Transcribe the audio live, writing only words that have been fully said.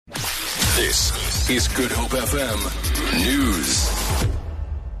This is Good Hope FM News.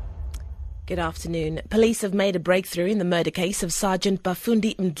 Good afternoon. Police have made a breakthrough in the murder case of Sergeant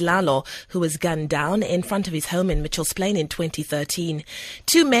Bafundi Mdlalo, who was gunned down in front of his home in Mitchell's Plain in 2013.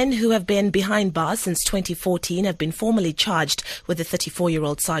 Two men who have been behind bars since 2014 have been formally charged with the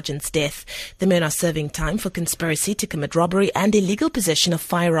 34-year-old sergeant's death. The men are serving time for conspiracy to commit robbery and illegal possession of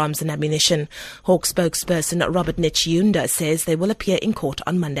firearms and ammunition. Hawk spokesperson Robert Nitschyunda says they will appear in court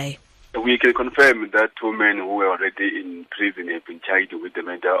on Monday. We can confirm that two men who were already in prison have been charged with the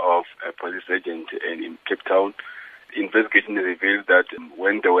murder of a police agent in Cape Town. Investigation revealed that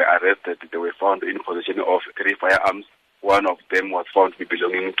when they were arrested, they were found in possession of 3 firearms. One of them was found to be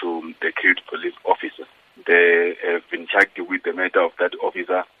belonging to the killed police officer. They have been charged with the murder of that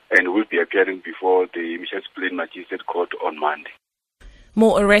officer and will be appearing before the Mitchell's Plain Magistrate Court on Monday.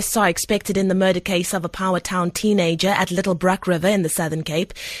 More arrests are expected in the murder case of a Power Town teenager at Little Bruck River in the Southern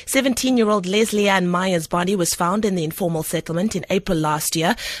Cape. 17-year-old Leslie Ann Meyer's body was found in the informal settlement in April last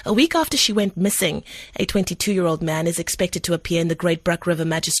year, a week after she went missing. A 22-year-old man is expected to appear in the Great Bruck River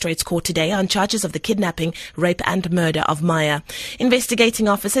Magistrates Court today on charges of the kidnapping, rape and murder of Meyer. Investigating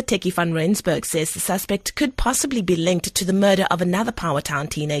officer Tekkie van Rensburg says the suspect could possibly be linked to the murder of another Power Town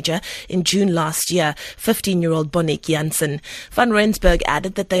teenager in June last year, 15-year-old Bonnie Jansen. Van Rensburg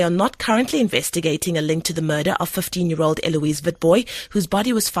added that they are not currently investigating a link to the murder of 15-year-old Eloise Witboy, whose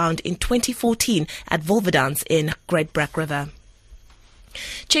body was found in 2014 at Wolvedans in Great Bruck River.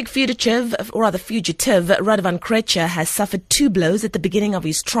 Czech fugitive Radovan Krejcir has suffered 2 blows at the beginning of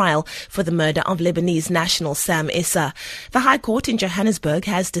his trial for the murder of Lebanese national Sam Issa. The High Court in Johannesburg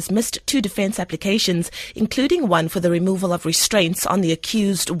has dismissed 2 defense applications, including one for the removal of restraints on the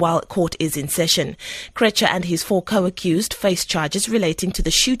accused while court is in session. Krejcir and his 4 co-accused face charges relating to the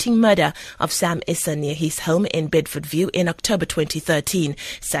shooting murder of Sam Issa near his home in Bedfordview in October 2013.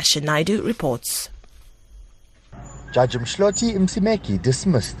 Sasha Naidu reports. Judge Mdlalo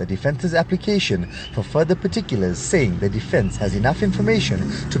dismissed the defence's application for further particulars, saying the defense has enough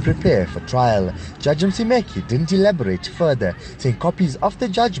information to prepare for trial. Judge Mdlalo didn't elaborate further, saying copies of the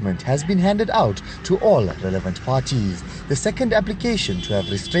judgment has been handed out to all relevant parties. The second application to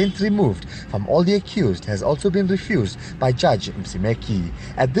have restraints removed from all the accused has also been refused by Judge Mdlalo.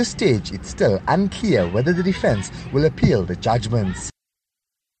 At this stage, it's still unclear whether the defense will appeal the judgments.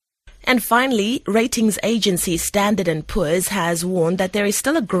 And finally, ratings agency Standard & Poor's has warned that there is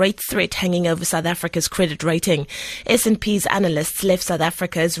still a great threat hanging over South Africa's credit rating. S&P's analysts left South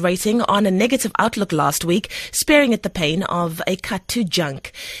Africa's rating on a negative outlook last week, sparing it the pain of a cut to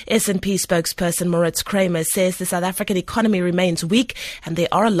junk. S&P spokesperson Moritz Kramer says the South African economy remains weak and there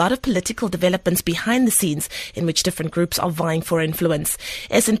are a lot of political developments behind the scenes in which different groups are vying for influence.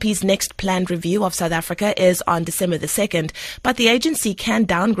 S&P's next planned review of South Africa is on December the 2nd, but the agency can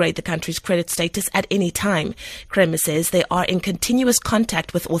downgrade the country's credit status at any time. Kramer says they are in continuous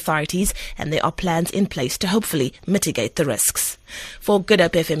contact with authorities and there are plans in place to hopefully mitigate the risks. For Good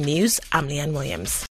Hope FM News, I'm Leanne Williams.